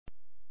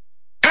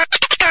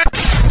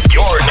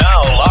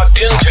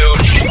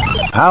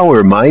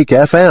Power Mike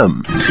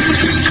FM.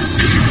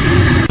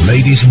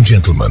 Ladies and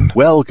gentlemen,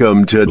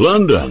 welcome to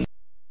London.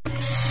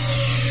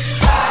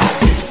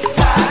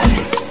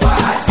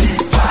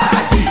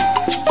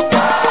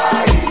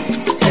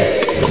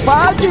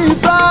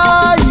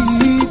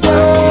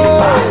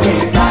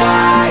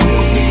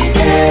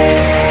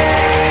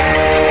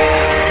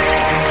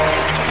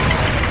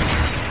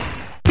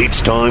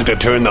 It's time to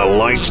turn the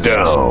lights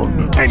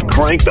down and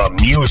crank the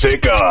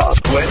music up.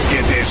 Let's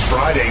get this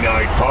Friday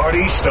night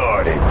party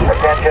started.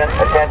 Attention,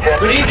 attention.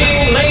 Good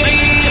evening,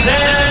 ladies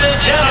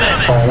and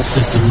gentlemen. All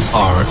systems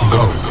are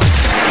go.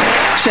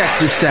 Check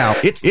this out.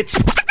 It's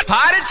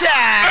party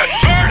time.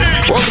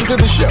 Welcome to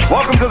the show.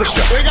 Welcome to the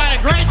show. We got a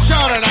great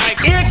show tonight.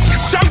 It's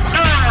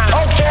showtime.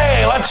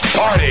 Okay, let's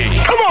party.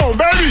 Come on,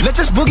 baby. Let's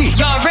just boogie.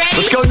 Y'all ready?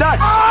 Let's go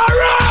nuts. All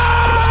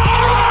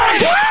right.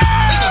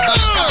 It's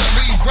about time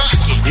we rock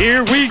it.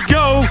 Here we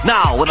go.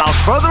 Now, without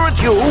further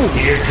ado,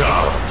 Here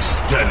comes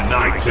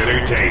tonight's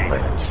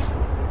entertainment.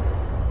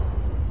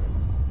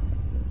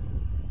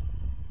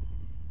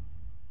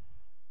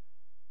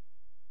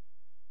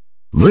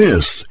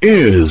 This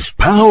is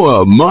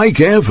Power Mike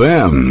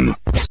FM.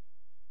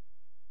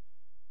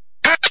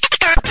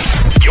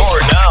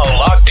 you're now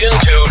locked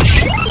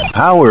into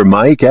Power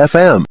Mike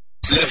FM.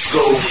 Let's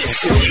Go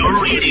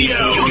Your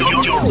Radio.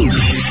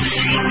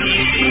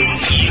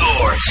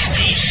 Your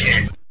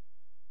station.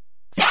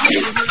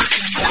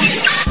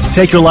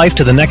 Take your life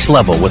to the next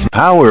level with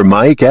Power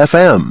Mike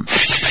FM.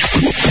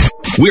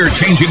 We're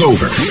changing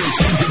over.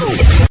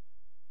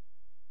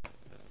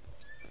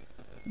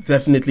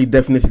 Definitely,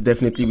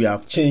 we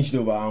have changed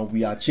over and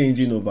we are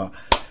changing over.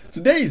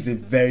 Today is a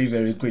very,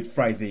 very great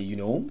Friday, you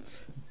know.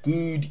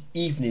 Good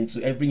evening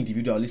to every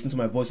individual listening to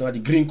my voice on the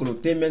Green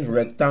Entertainment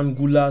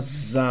Rectangular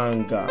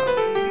Zanga.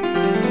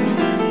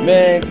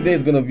 Man, today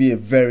is going to be a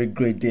very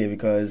great day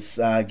because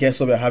guess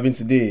what we're having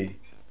today?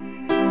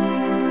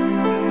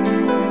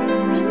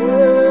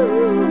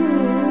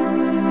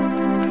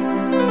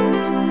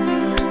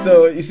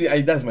 So, you see,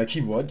 that's my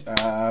keyboard.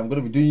 I'm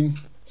going to be doing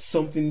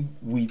something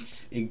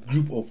with a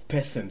group of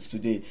persons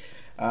today.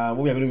 What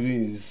we are going to be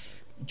doing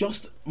is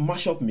just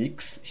mashup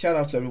mix. Shout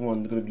out to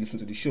everyone going to be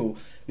listening to the show,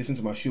 listen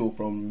to my show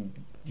from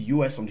the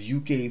US, from the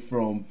UK,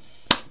 from,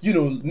 you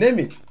know, name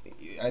it.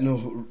 I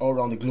know all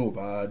around the globe.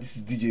 This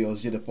is DJ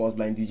Osj, the first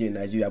blind DJ in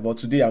Nigeria. But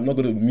today I'm not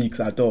going to mix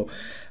at all.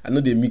 I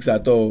know they mix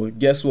at all.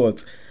 Guess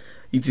what?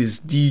 It is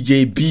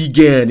DJ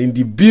Bigan in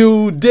the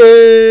building.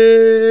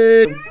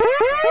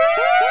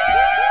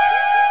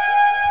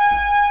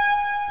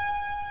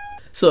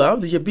 So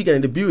I'm DJ Bigan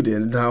in the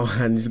building now,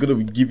 and he's going to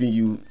be giving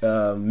you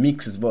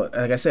mixes. But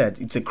like I said,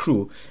 it's a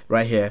crew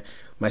right here.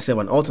 Myself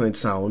and Alternate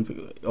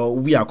Sound, or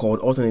we are called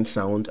Alternate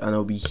Sound, and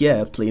I'll be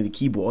here playing the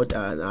keyboard,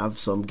 and I have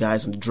some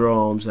guys on the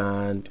drums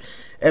and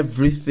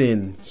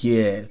everything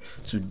here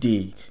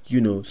today,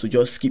 you know. So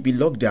just keep it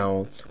locked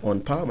down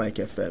on Power Mike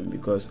FM,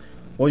 because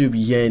what you'll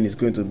be hearing is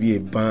going to be a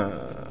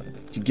bang.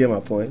 You get my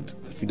point?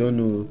 If you don't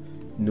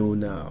know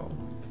now.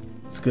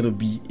 It's going to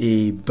be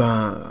a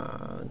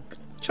bang.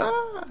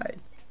 Try.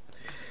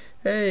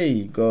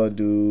 Hey, God,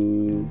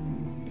 do.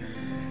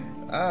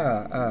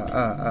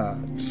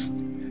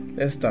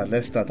 Let's start,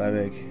 I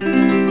beg.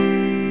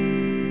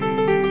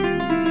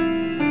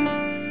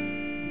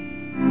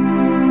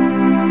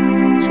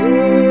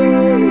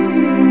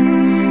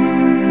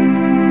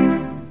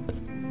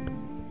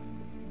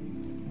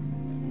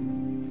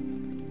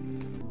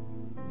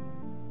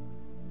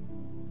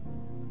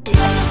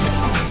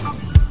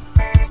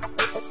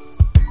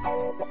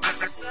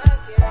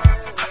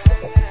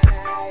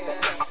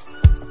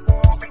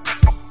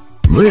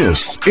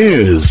 This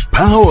is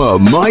Power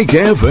Mike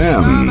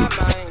FM.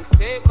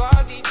 Take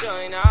all the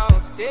joy now,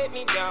 take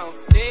me down.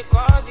 Take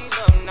all the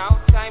love now,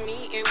 fly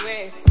me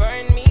away,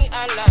 burn me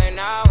alive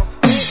now.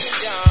 Take me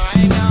down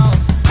right now.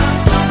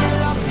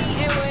 Lock me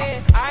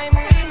away, I'm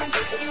winning.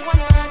 You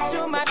wanna run to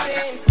my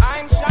pain?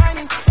 I'm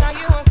shining, now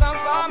you won't come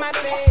for my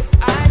face.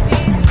 I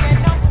didn't get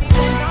nothing,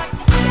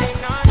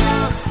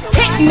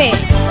 hit me.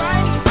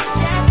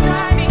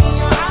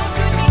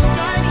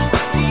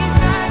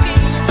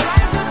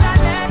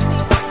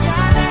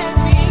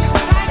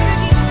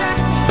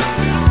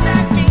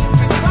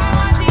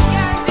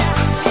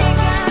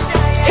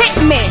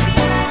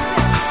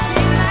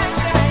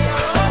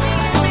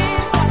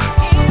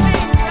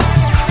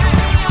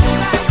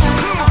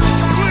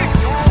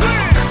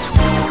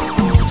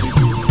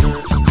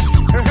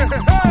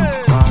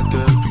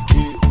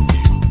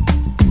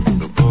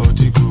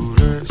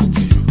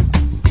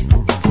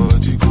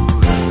 Body go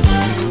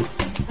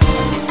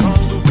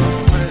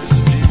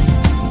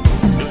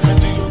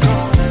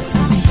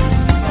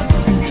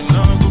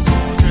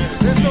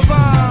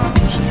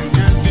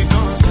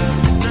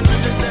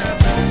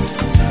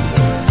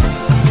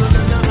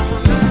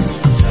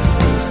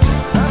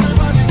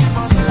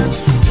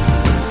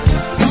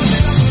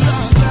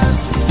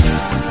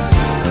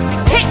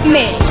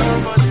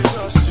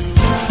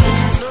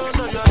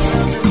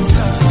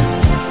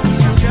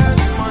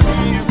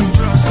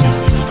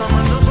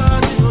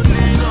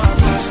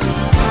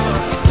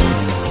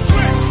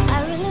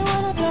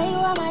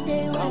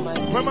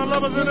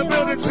Girls in the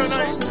building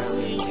tonight.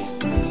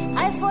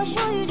 I for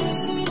sure you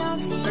just see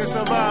nothing. It's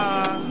a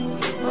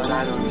vibe. But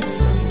I don't really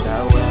know you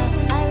that well.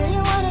 I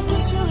really wanna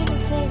kiss you in the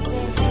face,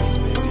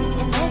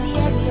 and maybe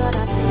every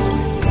other place.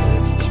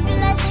 If you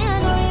like say I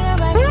don't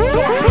remember,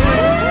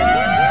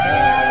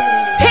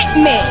 Hit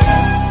me.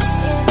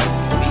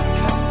 We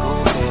can go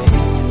there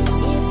if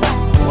you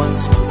want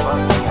to, but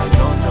I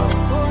don't know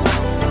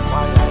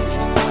why I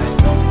think I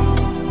love you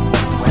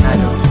when I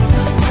don't really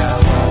know you that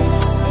well.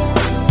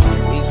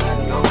 We can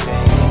go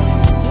there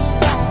if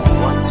you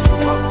want to,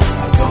 but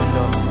I don't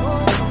know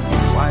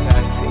why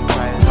I think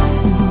I love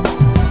you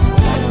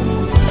when I don't really know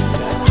you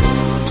that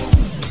well.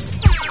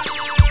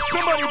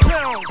 Somebody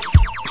pound.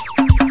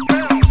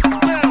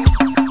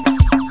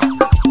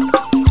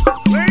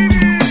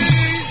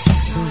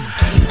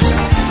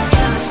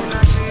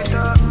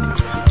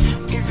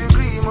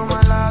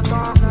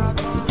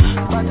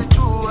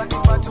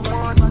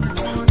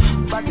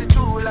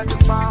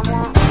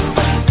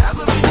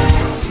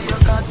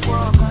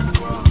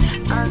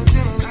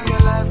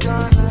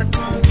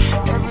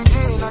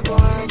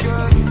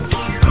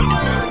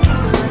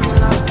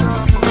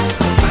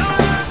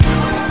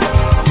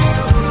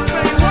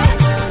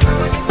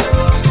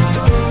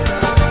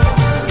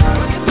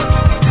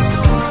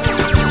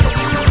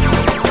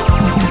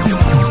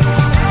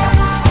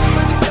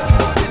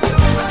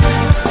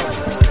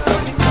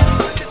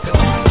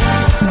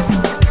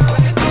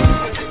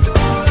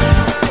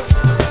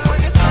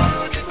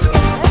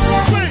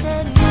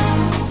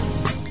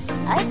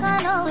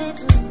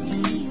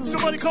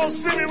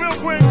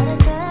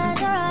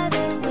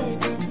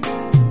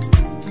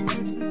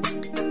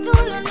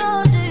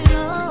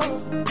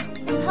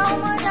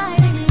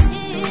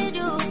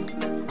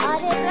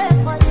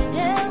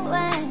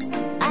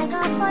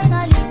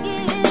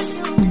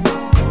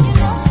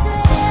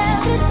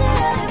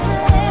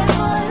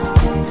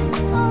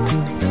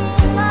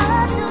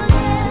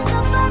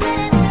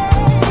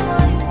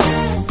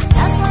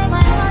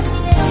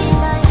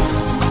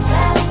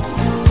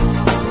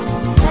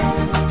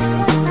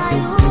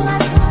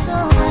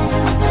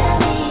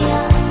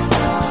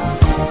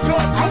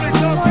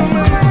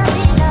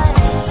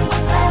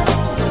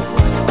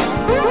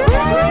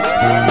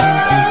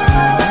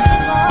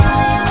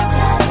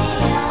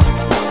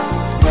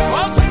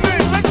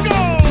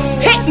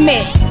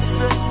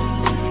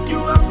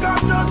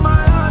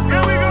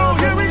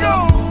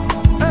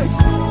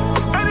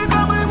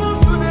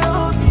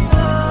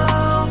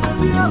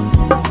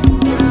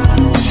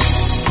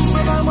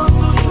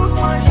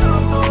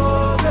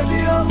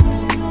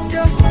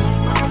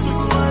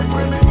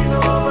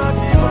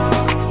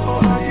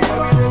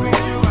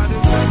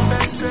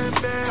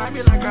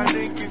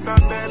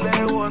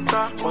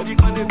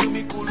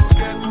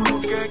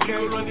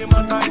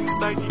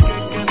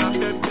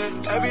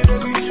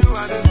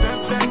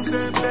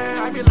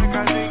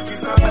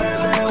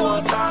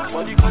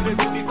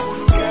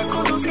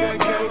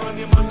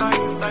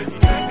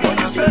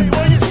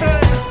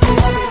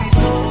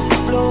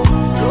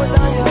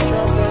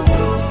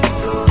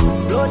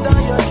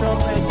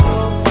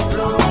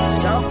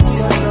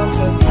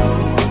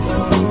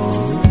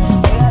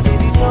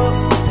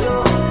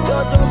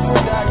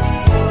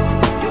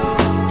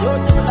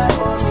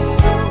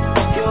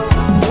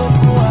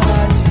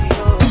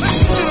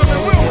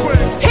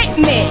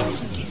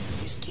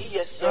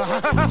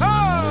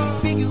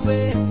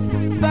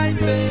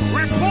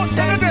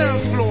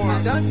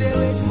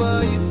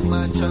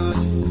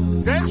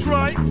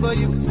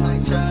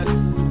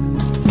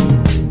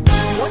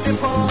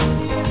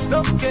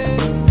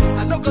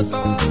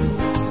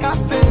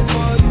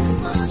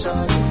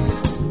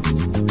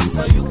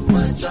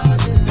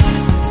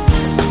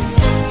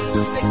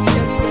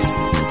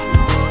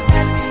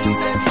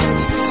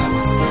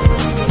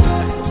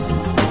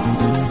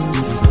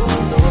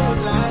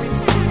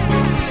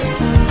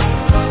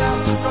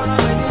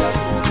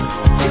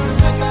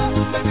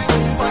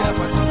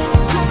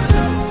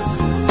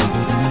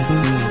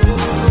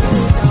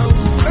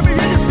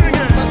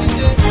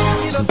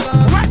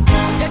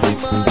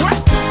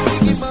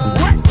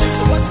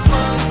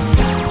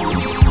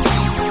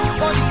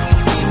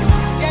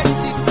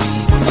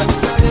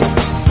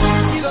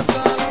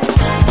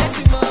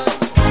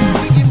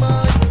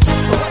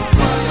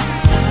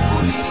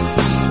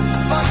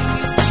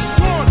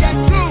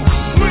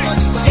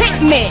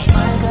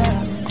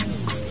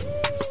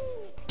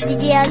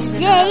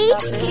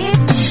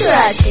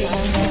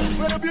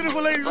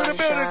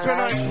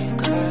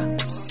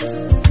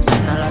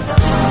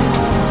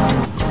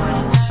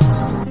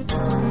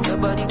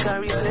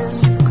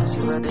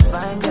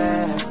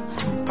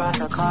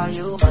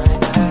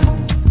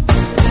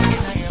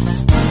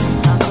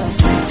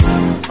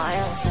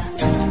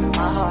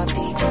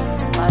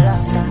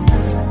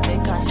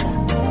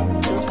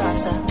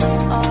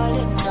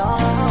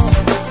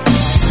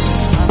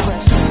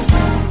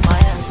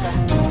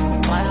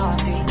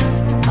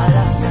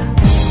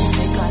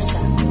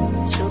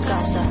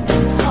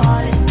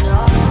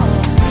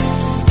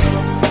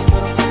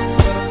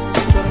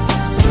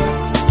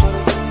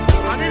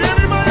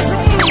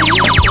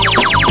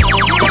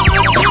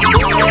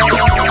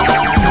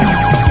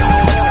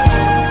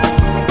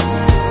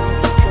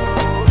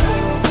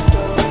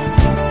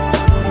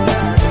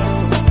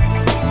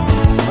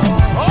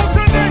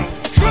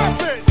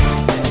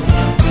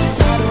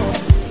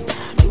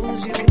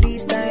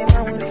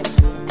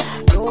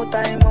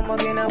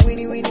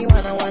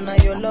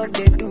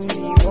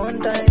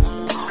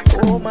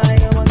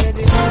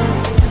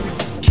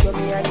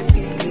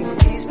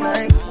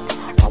 night.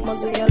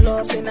 Almost in your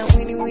love, say now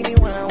winnie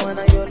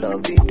wanna your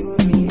love they do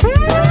me.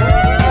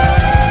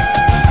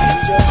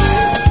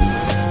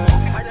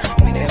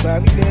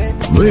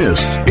 This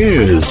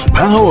is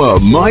Power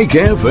Mike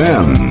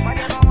FM.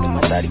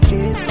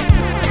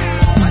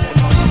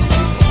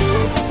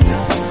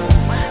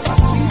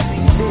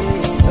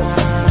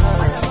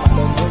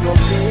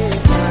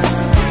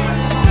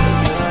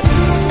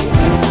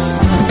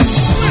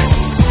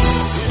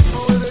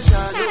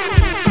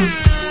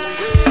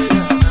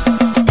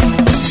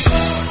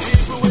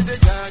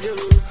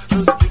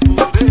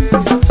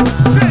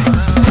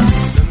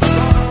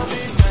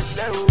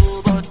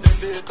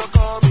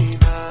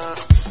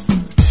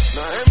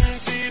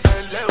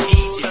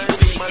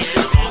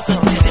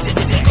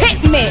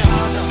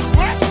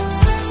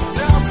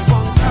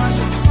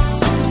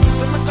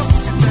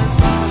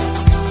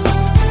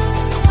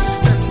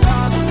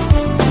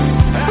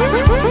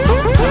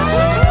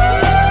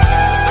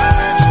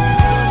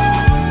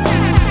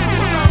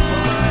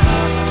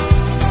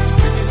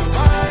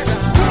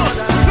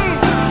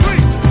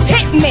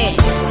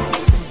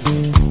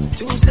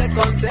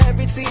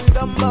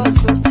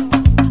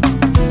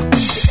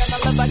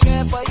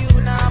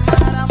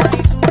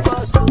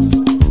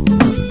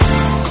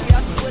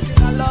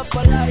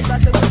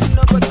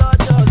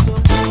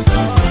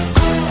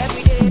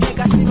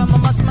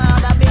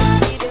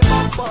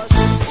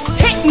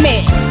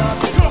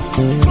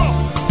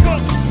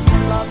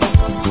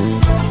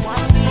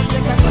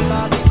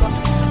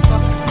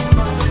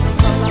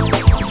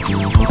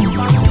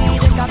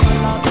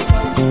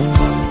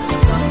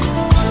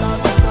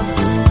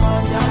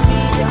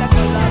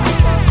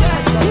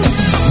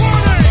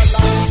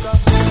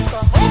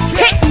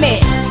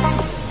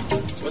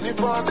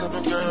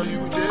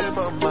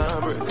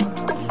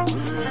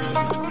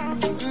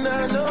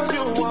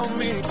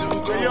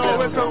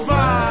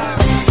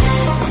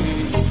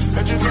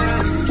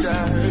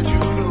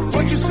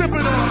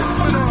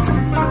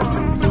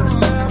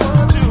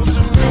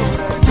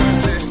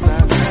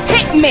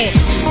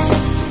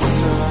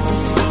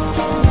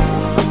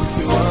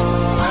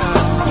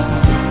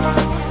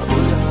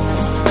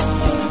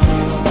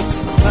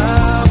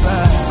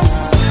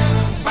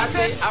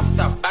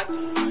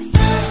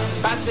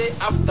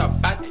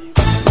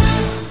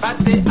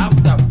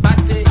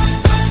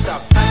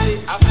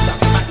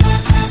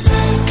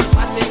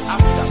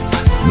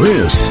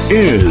 This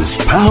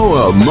is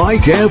Power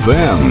Mike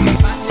FM.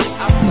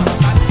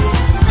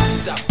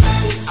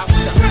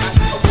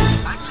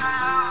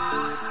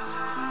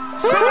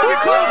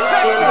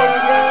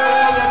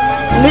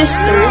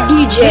 Mr.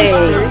 DJ,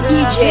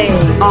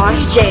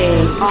 Osh J.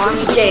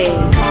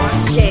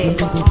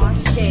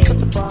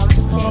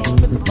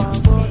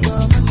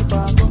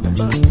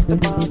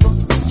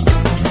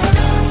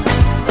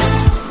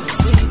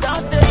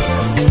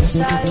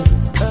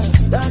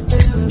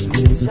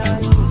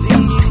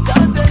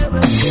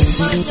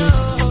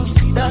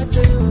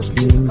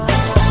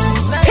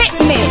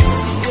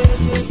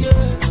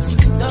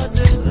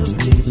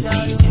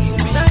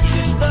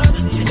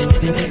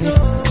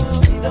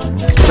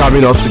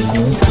 Starting off with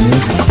good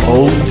music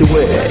all the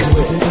way.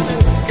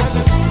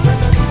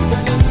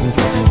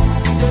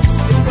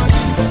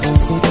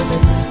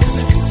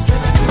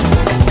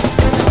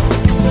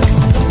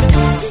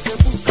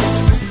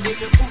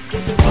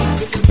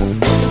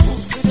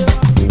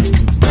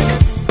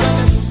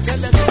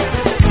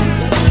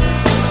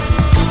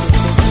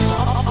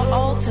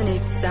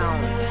 Alternate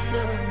sound.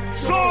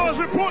 Saws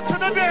report to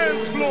the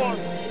dance floor.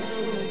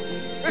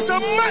 It's a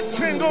mad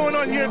thing going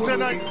on here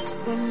tonight.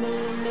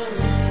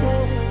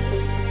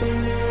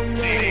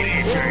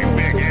 DJ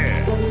Big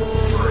Ed,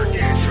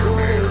 forget your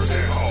manners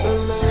at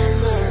home.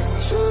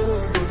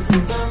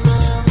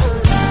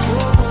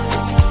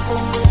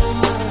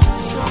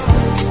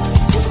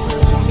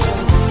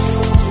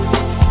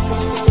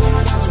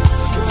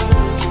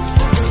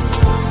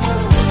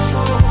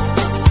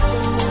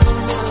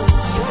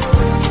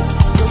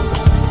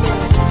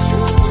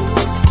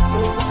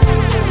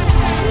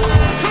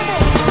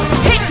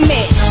 Hit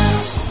me.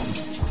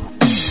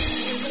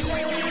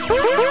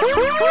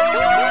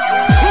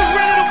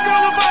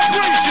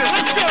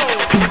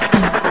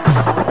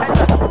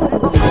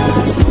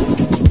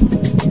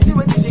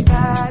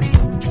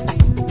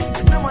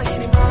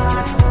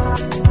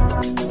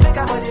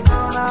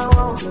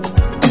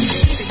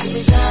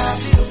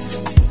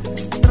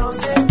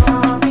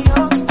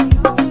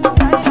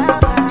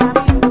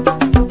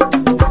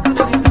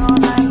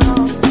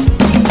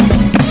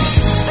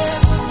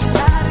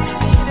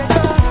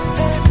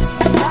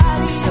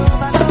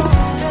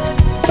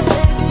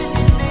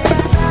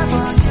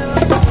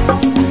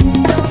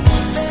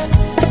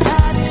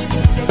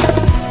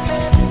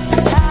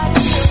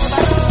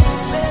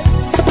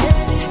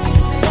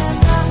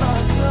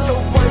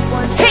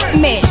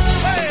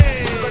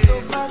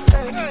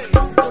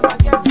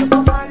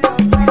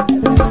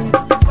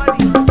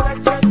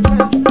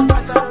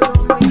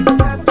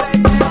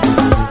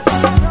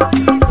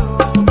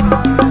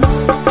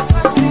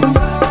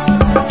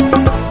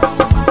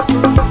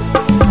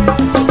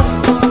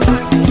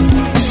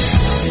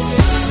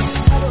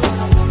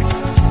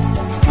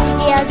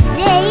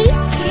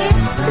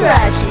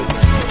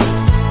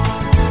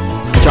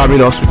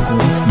 Charming us with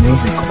good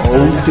music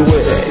all the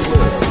way.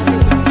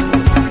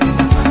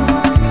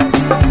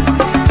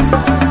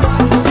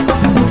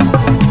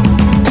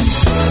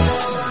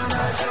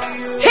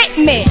 Hit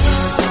me.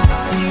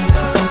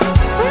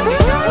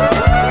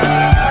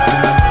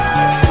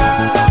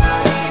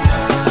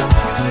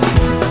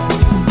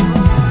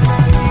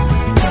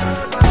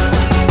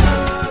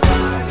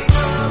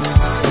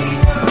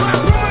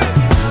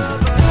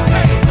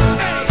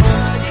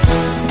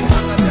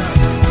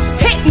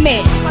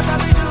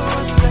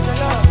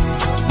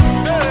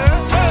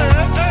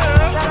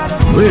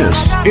 This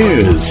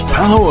is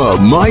Power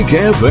Mike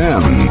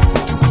FM.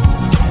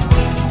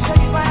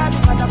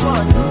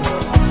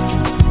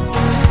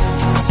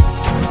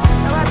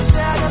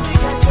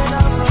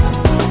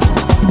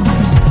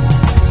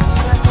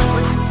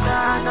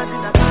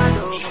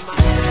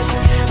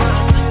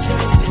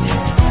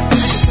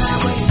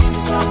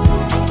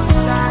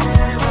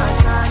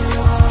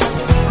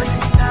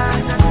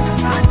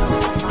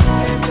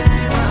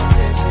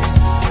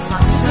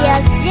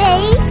 Yes,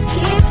 Jay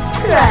keeps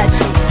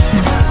scratching.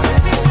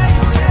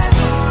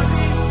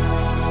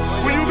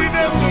 Will you be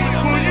there for me?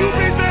 Will you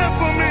be there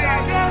for me?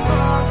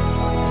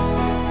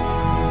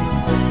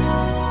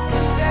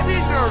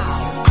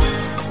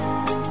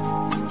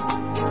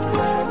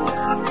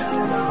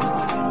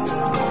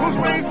 Who's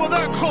waiting for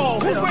that call?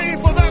 Who's waiting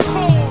for that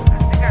call?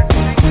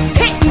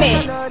 Hit me.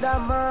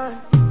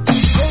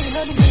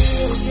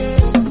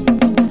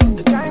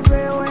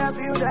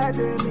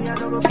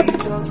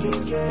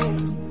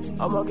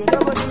 I'm walking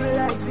over to me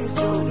like this,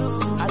 so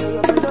I know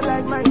your friend don't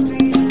like my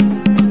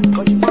feet,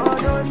 but you fall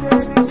don't say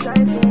this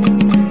kind of thing.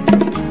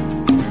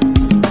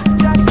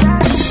 Just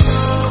like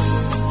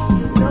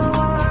you know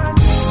I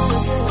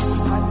know,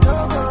 I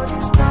don't go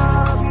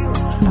disturb you,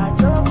 I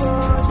don't go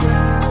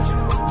stress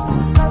you.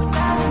 Just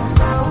like you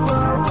know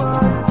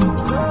I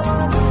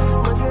know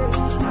again,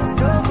 I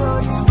don't go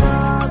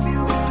disturb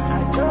you,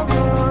 I don't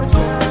go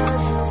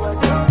stress you, but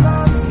don't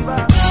call me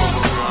back.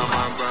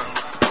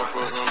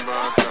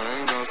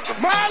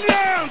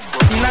 Malians!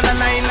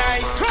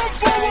 Come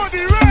forward,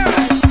 the red!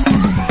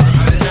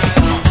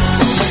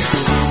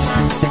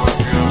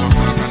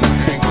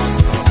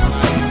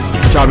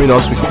 Charming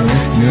us with good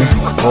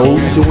music all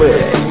the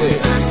way.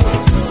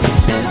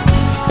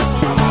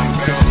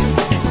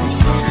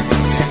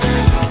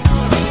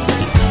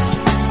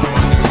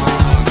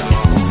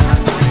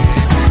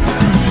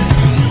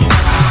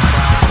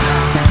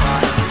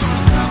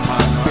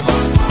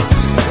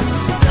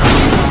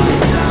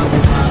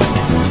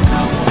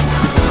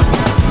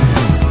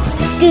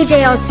 DJ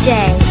J,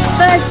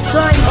 first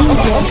born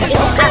DJ in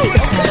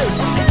Africa.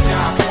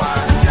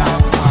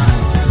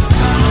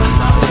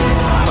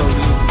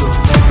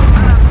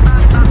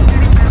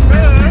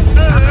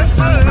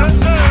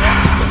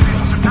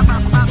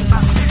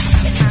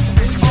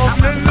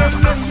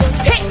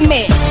 Hit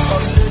me.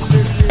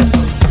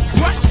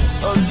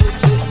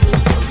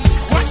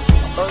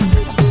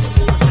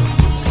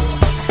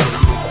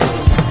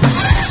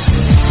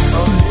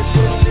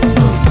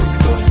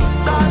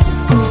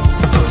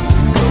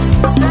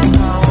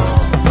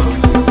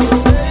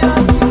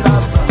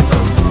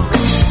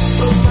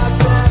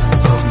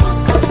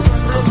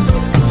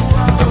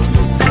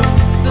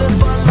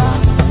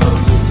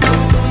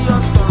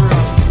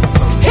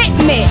 Hit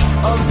me.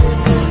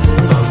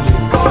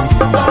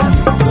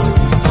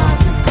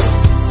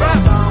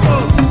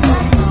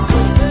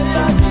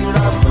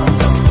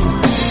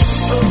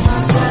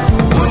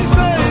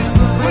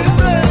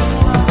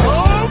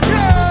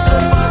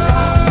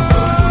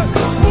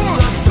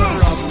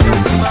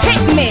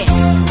 Hit me.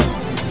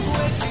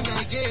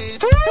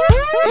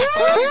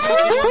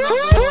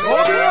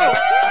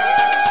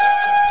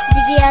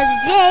 DJ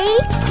J,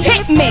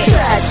 Hit me.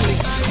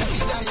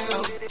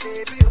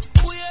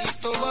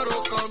 Tomorrow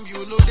come,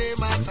 you know they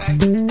my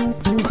side.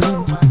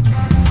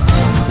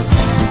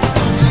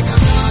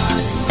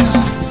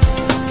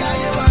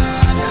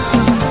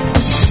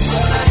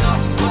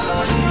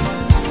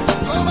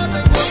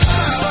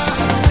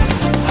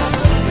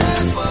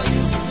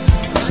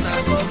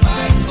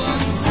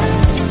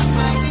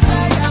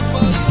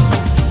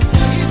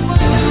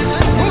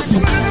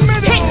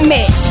 Hit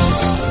me.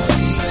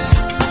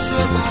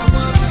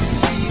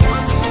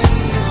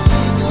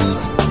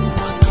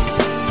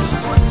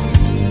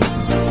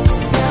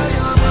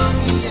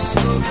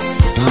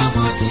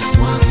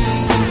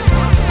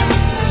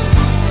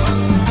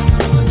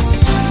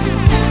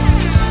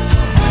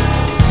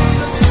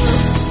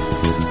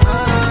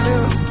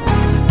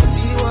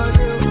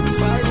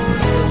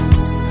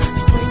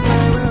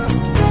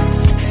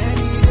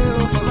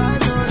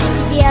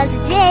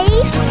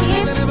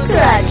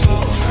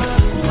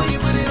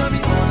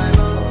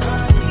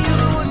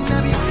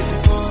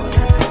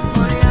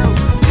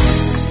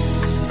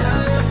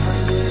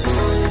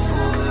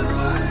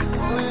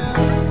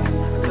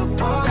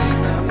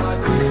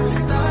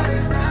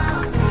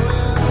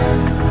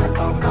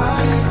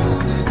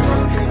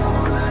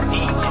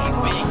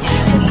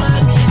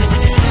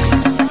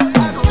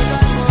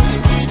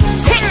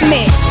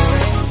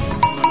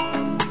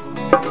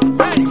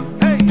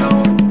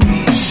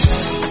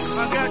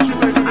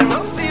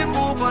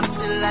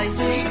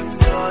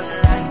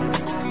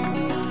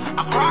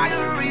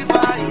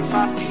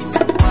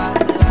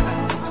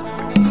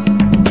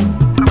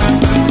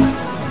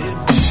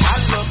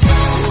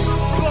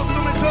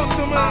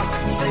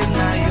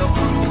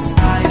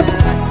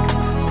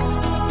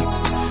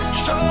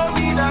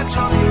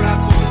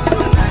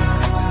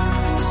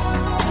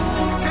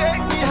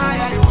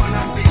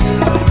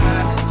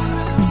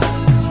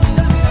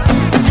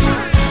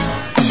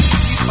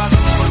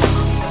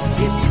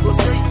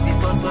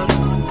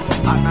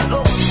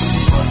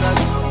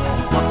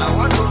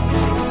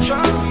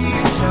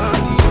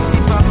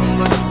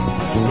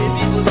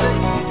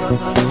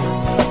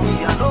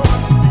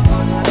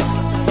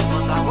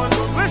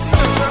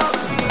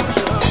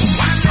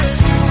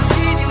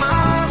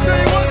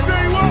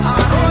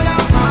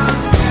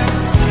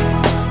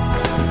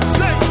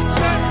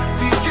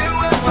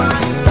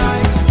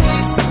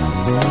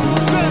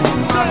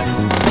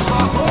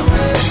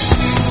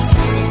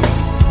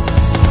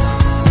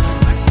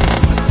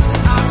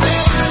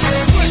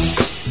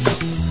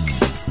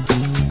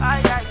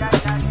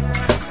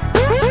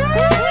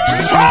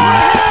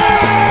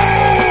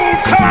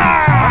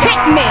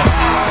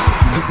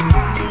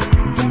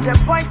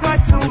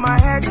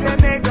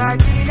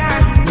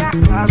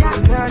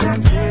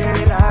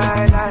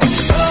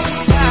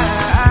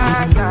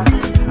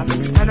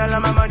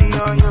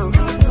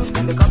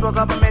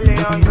 I lay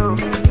on you.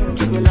 You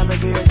feel love me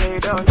till you say you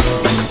don't know.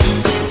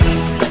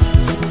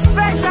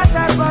 Special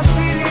type of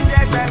feeling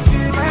that I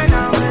feel when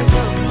I'm with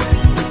you.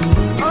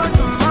 Oh,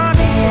 the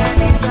money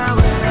anytime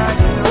when I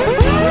do.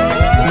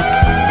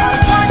 I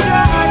want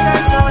your heart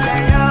and soul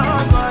and your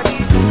own body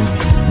too.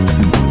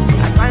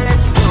 I can't let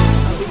you go.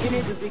 I'm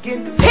beginning to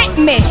Hit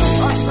me.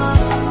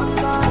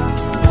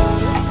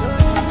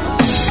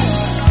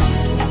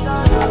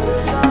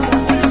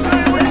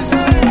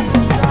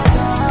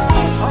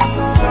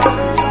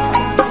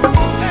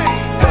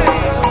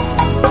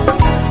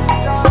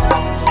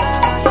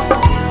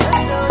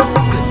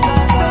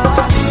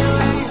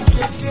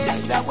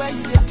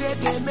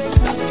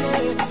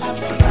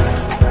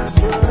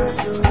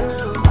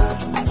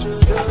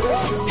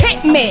 Hit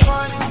me.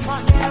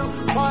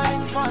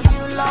 Falling for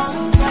you long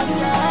time,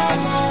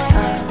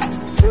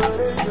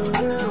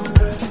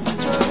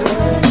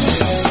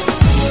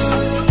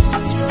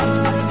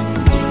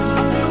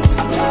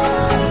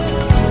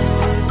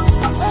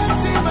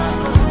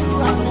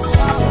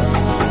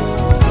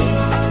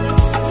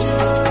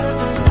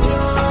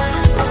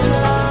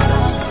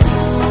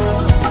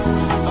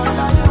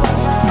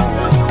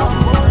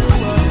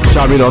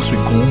 Charming us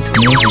with good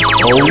music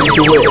all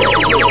the way.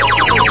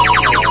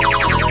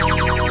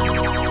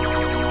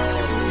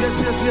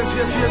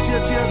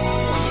 Yes.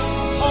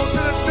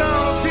 Alternate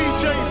sound,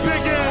 DJ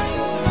Biggin.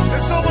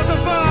 It's almost a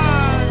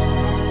vibe.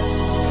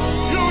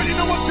 You already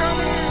know what time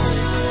it is.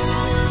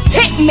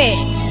 Hit me.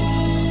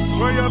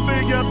 Where you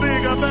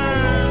bigger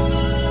man.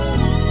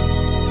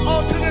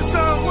 Alternate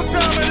sounds, what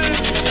time it is?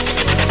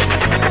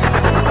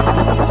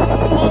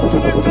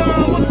 Alternate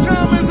sound, what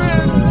time is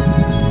it?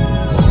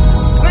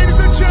 Ladies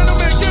and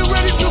gentlemen, get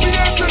ready to be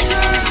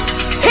entertained.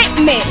 Hit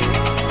me.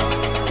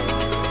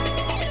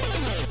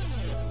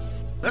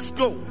 Let's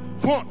go.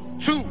 1,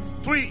 2,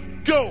 3,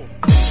 go.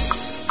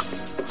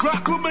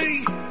 Rock with me.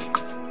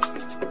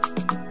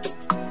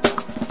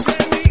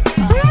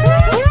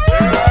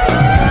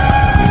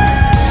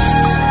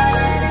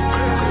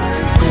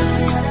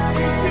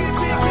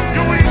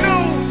 You ain't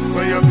know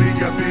where you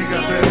bigger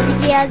man.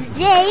 Yes,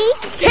 J.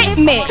 Hit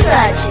me.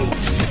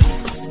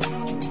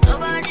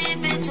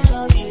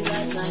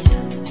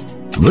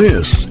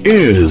 This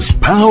is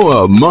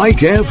Power Mike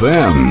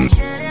FM.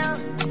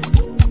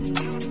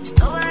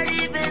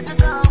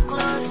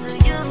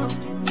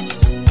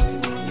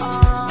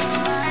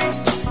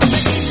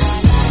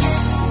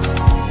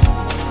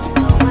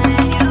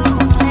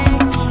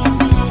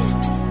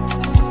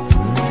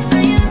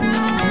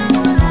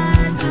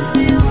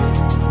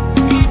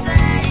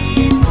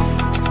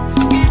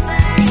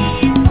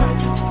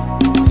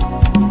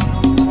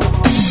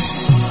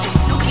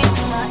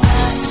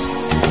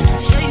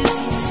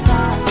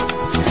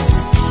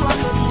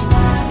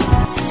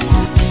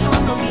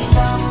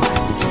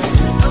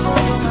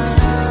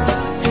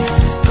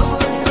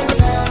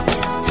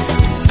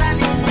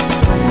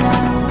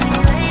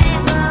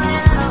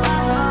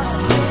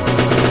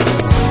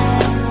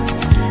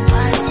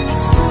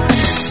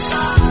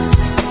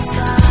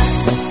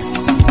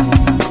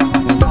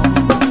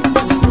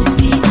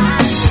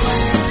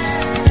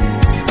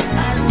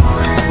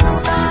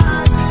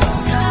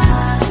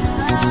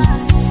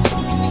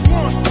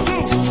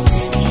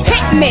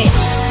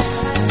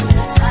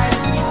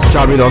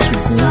 Charming us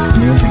with good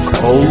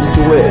music all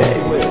the way.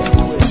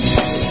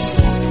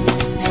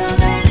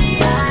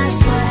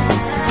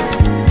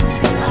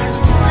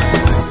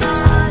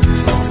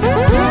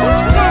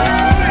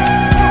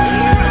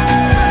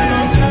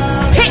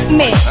 Hit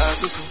me.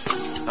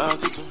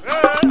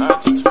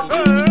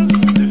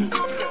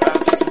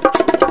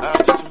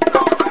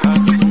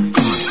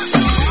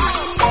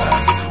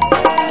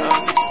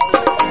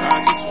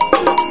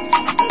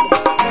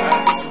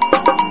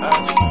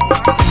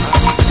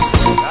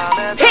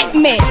 Hit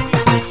me.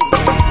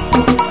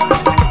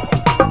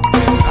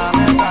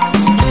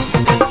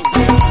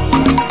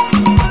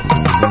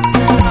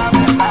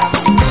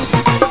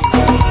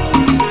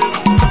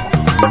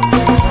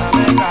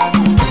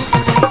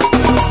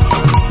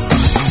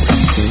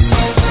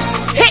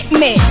 Hit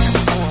me.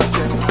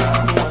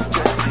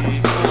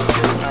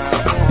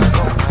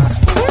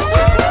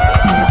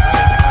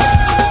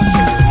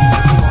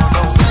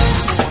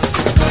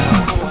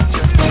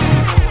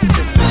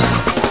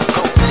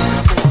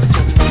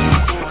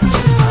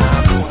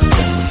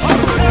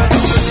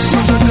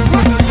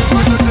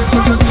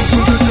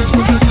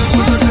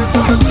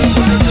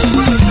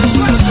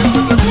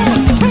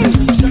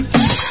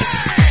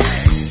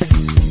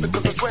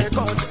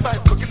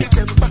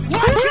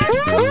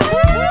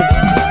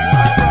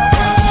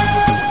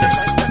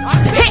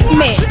 Hit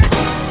me.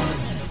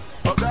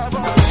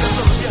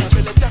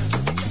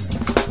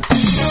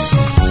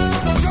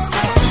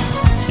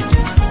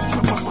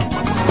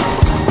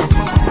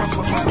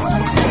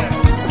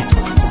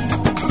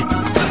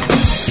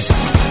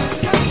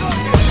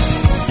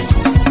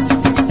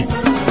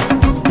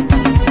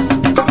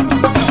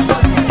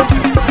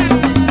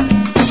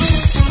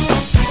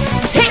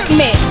 Hit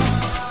me.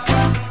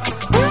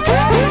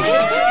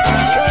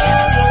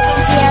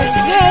 Yes,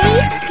 J.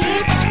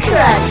 Keeps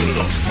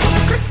crushing.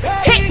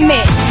 Hit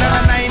me.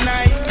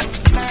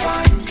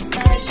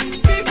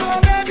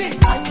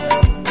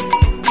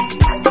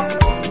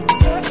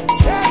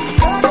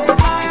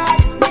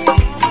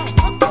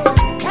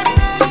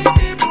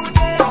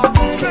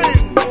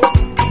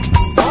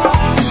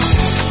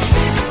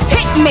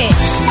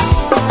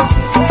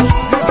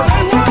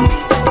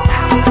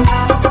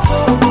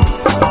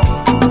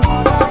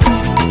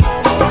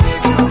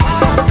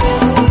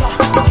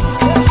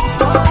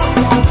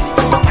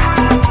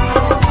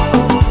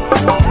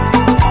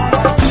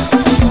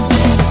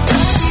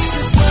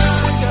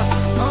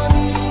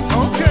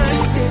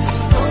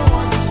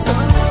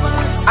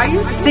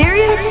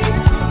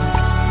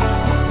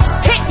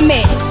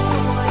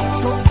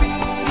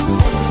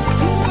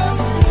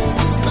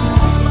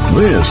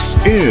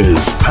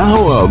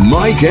 Power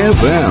Mike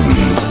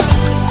FM.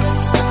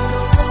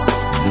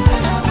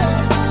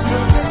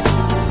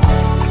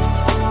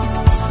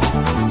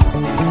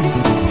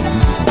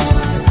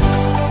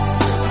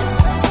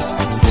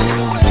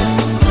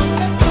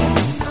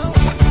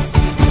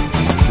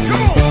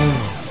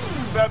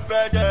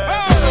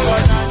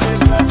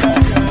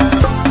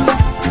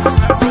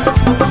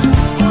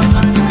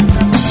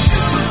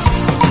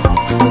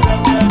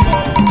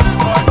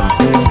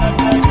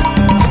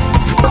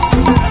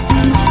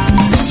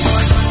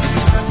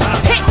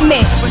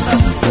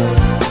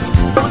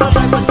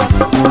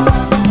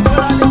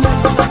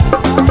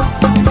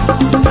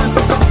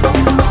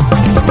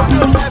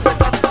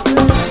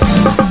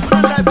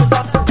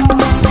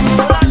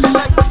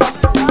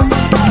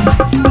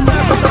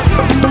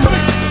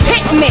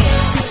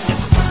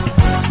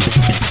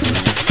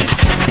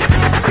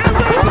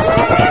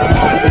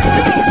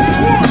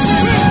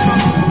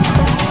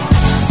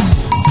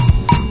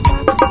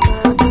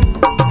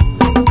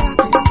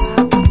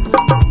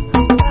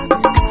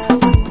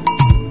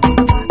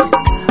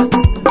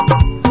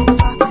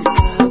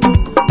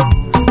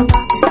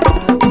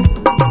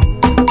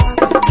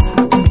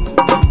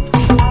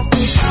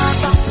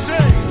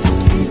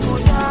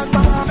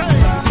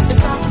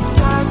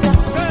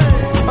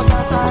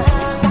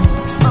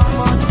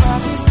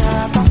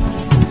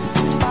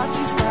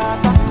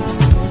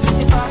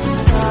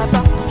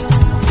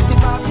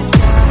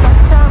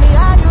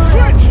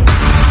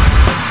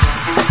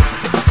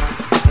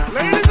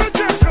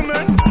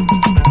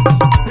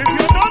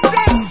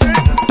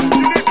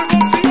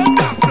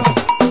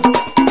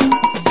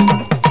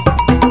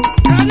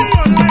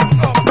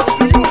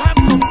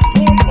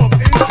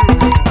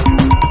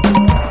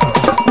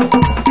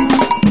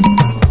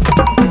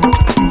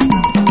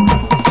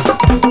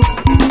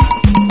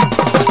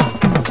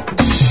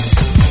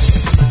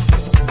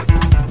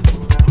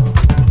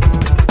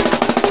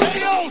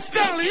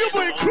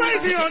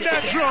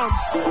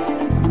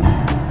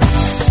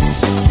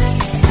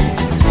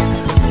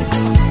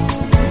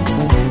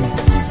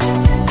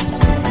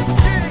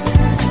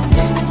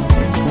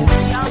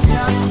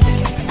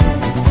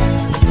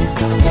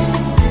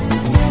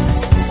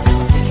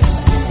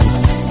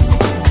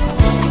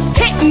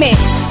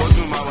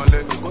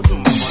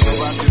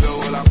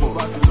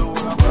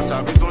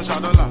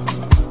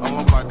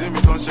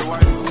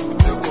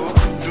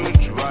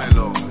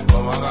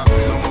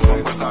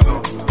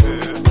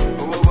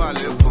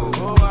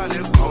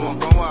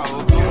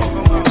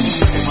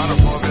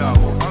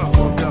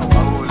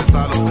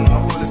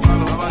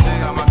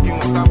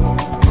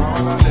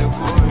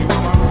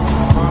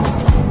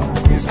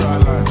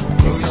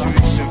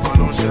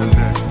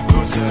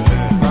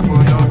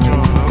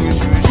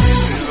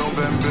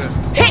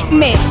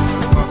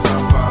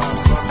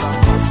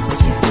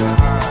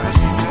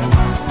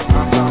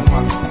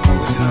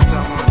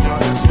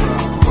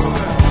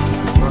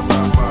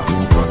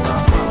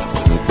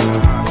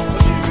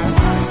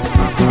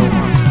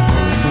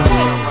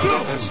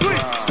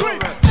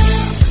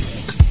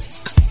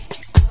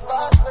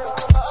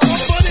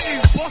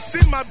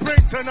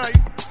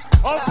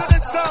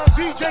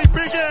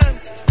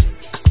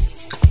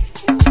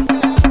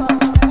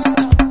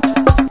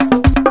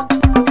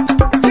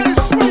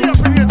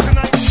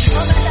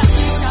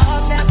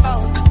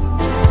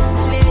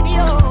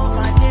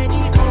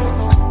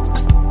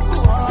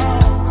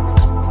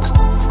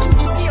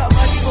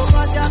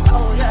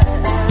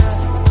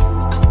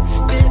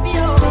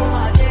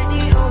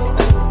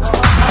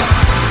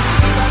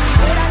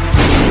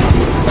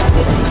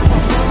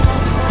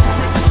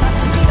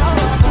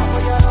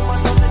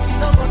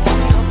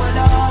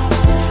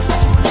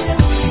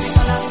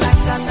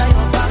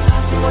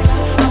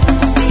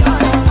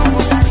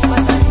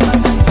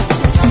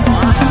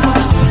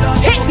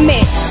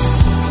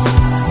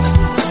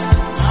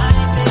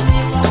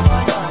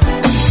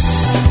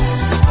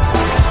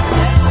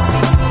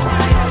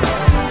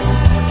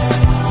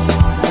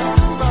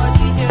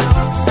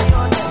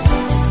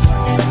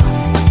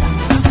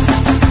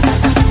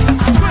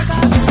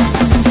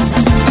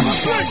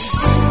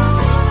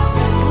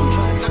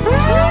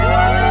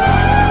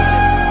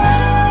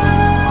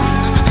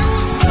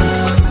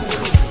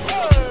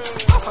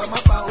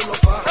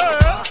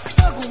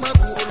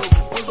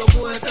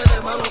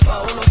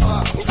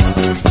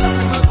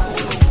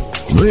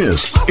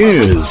 This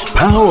is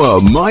Power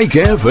Mike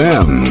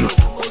FM.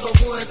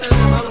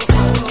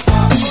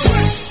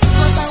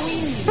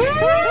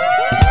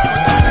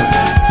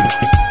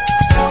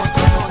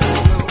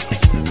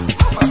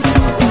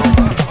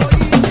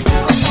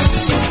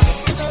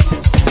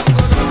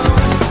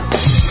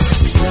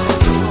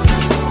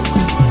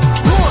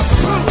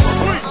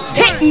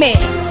 Hit me.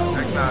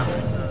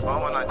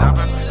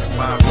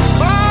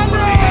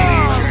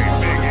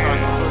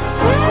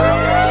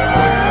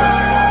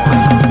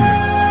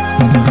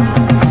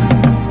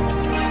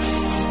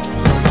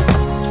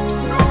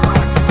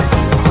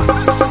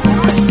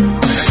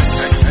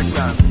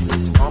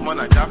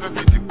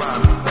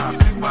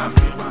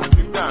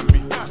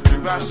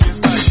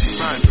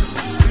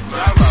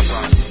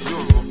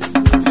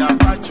 Tí a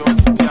bá jọ,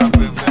 tí a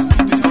bẹ̀rẹ̀,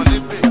 tí wọ́n lé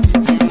bẹ̀.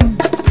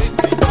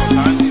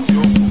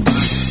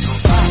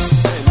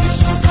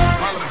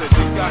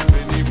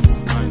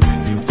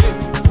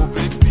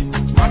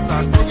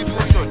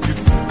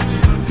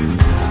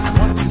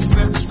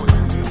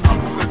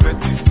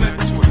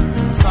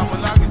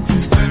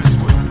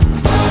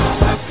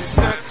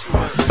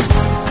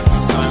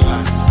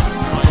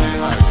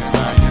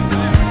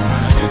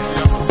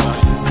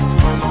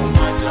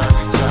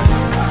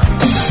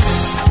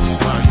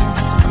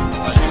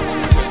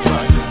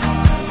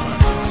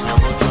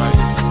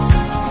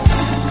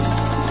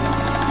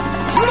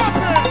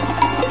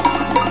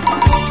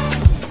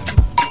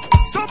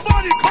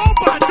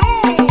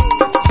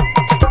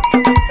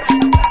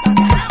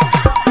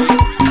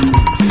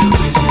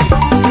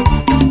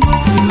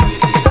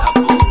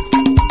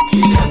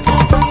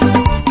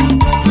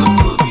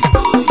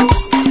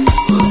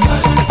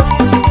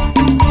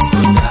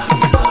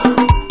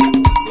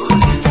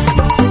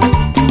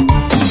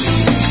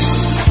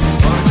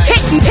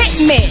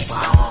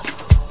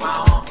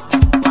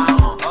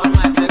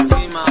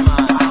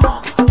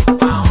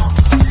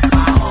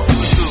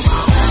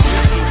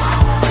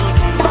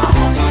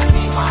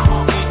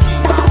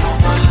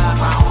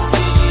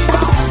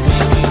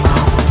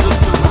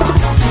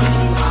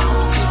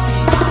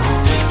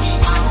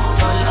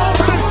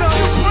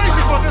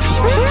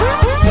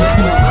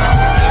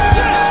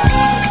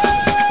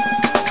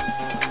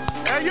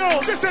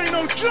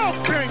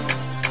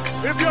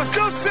 If you're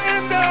still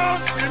sitting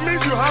down, it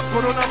means you have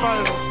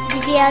coronavirus.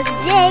 DJ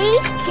J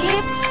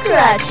keeps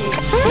scratching.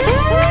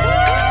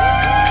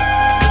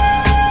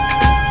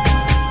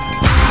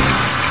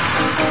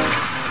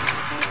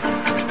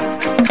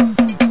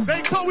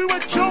 They thought we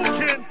were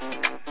joking.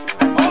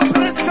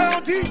 Alternate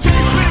sound DJ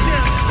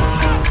Biggie.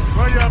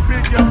 Well, you're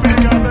bigger,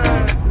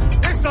 man.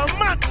 It's a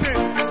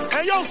massive.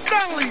 Hey, yo,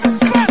 Stanley,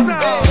 Spazza.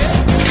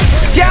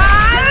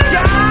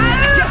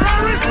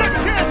 Harris the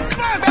Kid,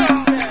 Spazza.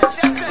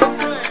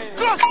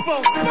 Gospel,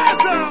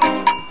 Spazza.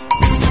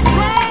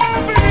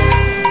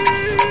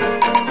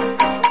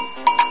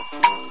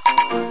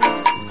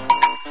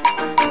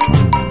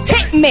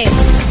 Hit me.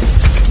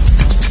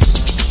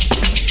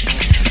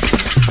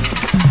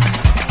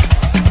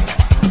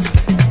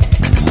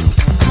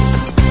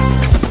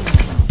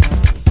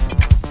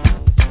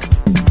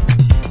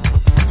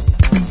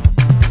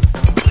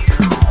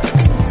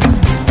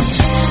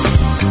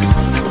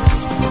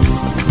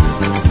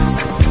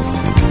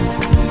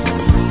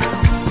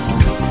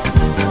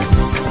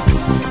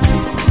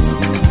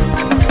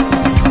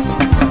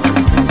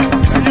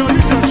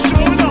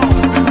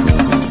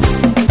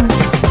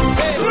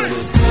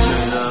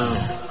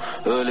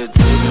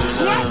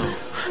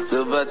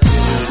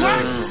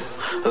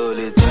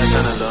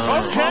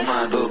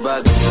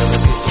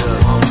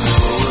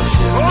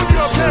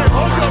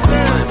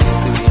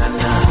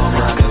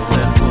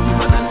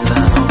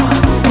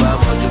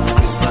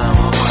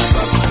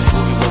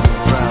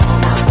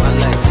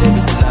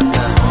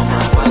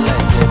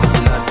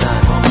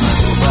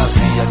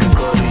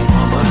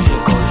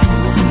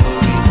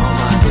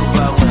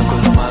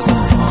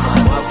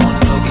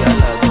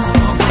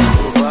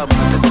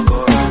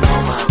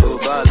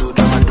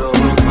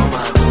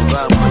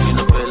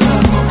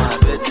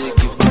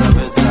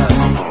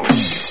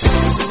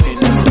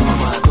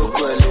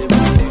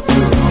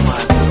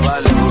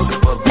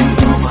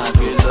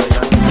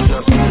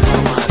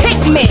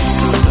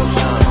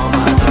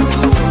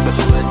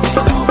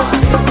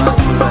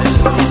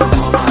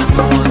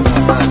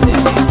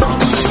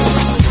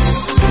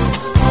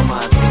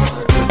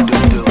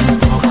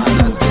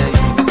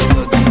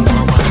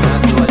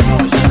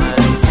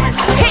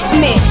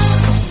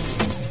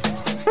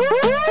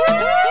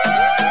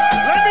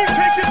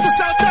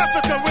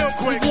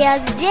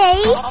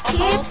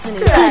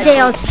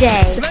 DJ,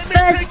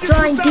 first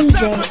blind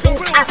DJ in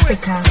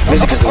Africa.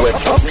 Music is the way.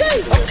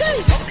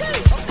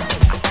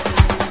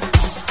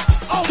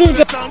 DJ.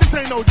 This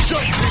ain't no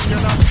joke.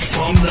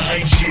 From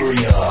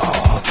Nigeria.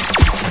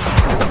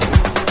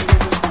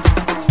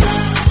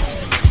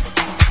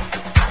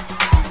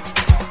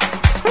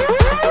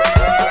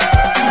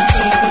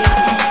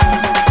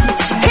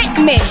 Hit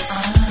me.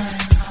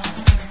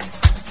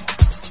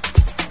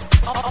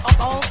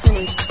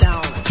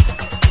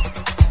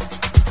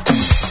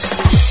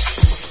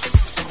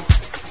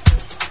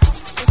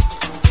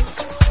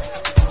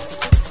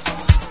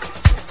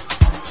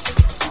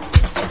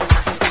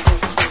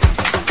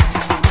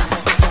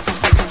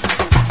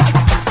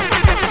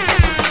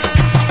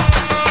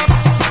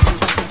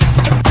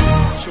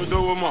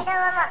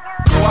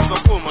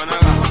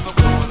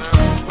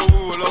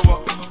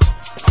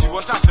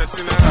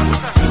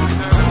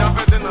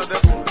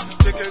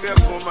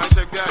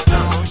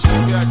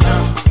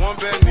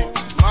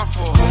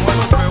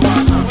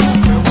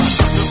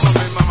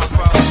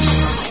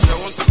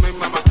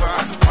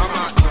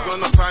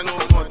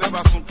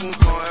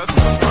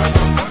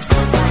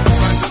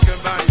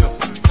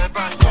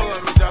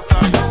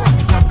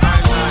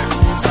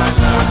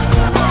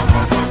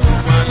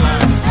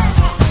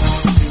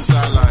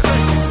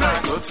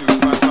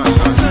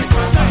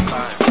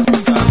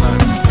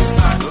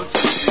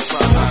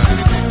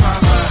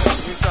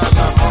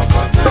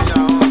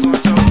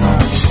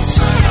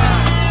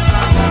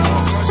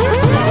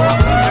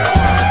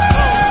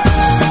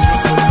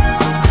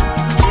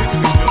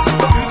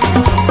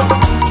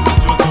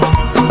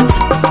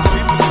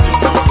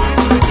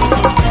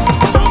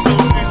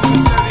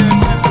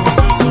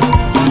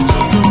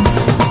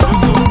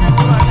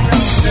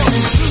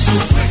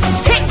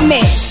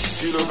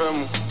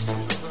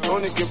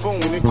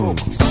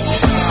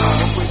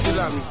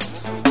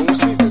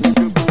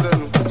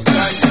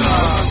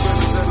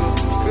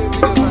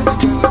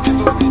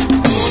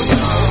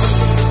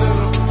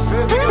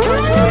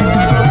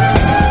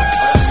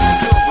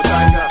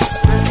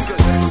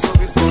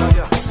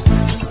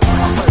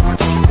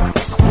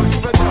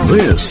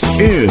 This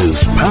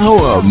is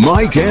Power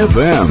Mike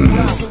FM.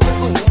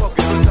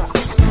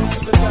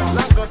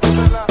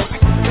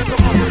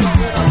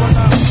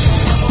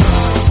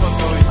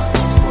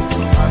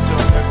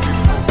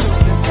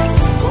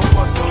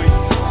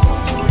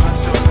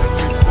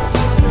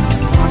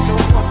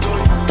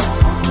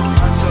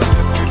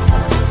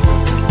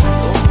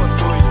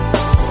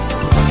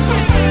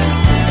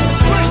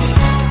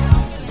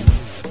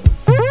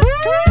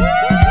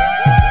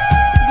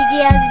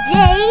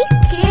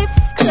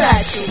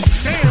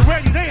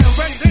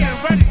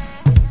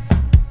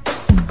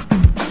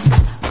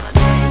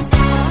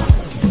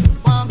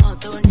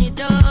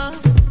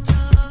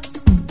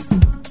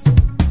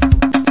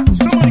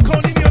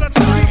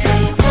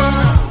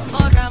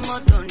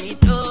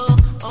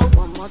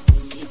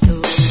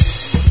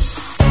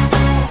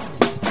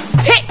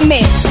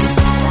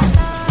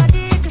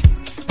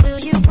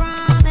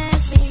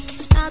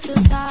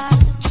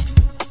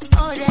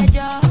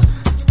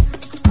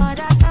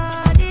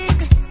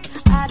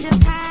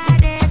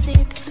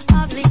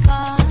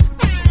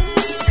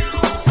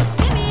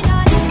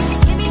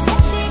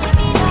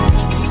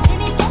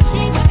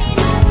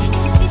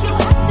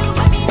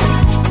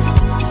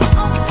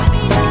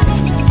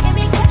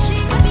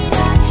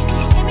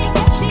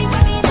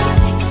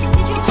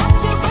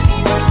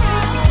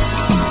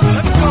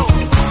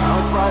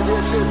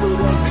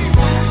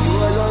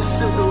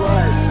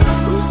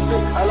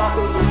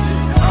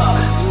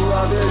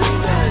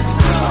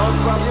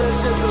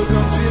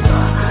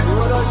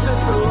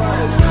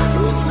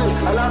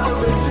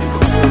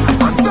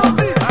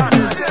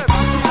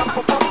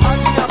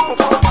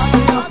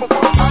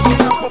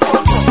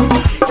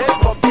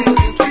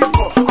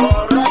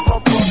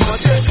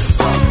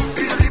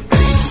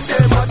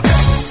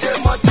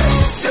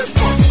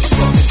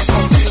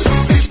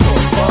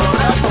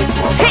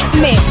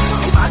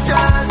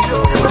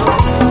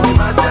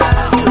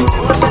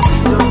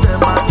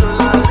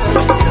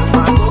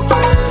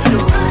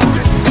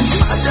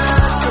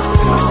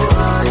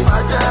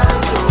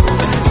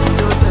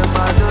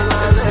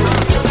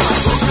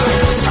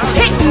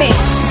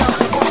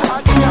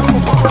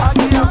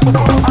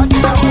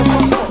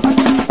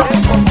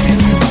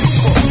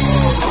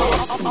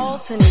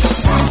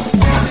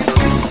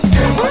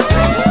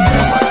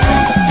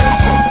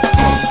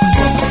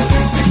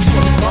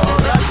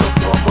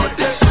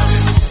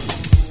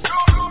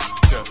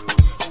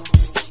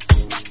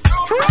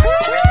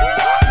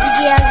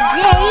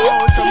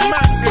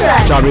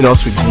 Hit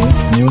us with good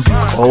music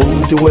all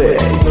the way.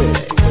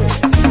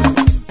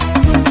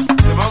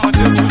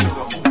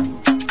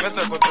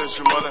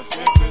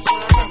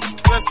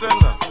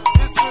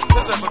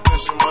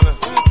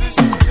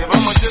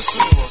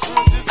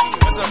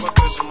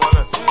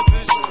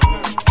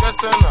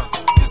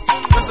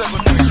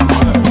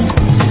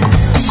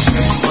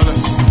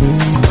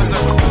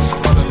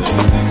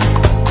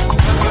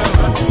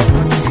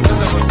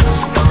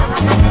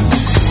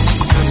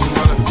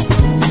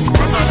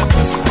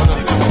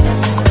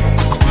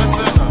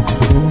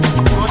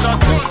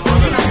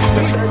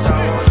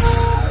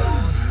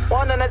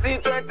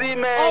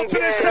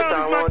 Alternate Sound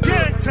is my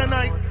gang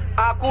tonight.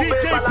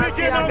 DJ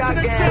Piggin,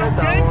 Alternate Sound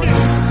gang.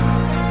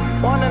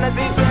 One and a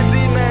Z20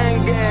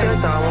 man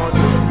gang. I want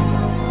to.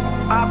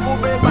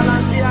 Akube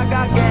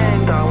Balenciaga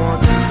gang. I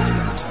want to.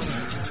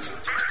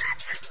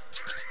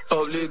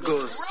 Of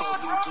Lagos.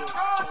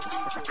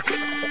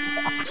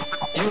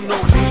 You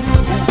know me.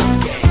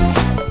 Gang.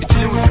 You're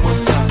chilling with the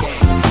Monster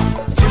gang.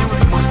 Chilling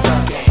with the Monster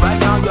gang. Right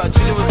now you are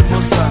chilling with the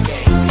Monster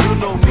gang. You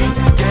know me.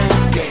 Gang,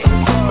 gang.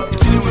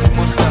 You're chilling with the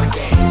Monster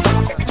gang.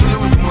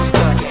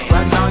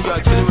 Right now you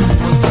are chilling with the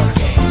Monster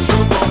gang. So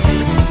for me,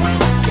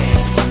 gang.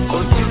 Go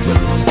to the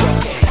Monster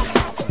gang.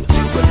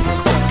 To the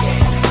Monster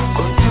gang.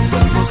 Go to the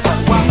Monster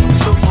gang.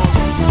 So for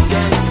me,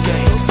 gang,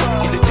 gang.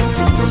 You the to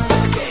the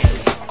Monster gang.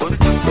 Go to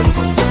the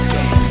Monster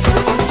gang.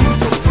 Go to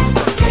the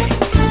Monster gang.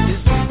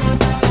 This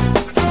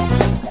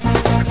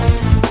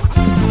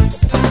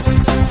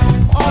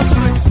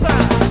Alternate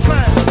Sound.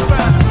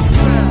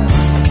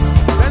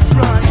 That's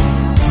right.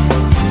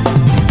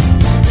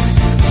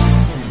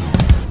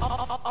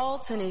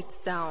 Alternate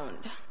Sound.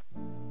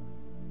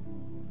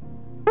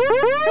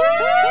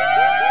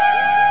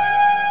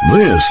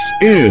 This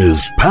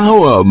is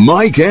Power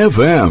Mike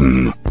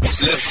FM.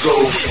 Let's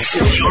go. This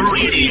is your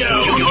radio.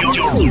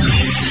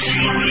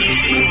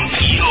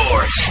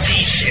 Your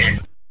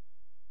station.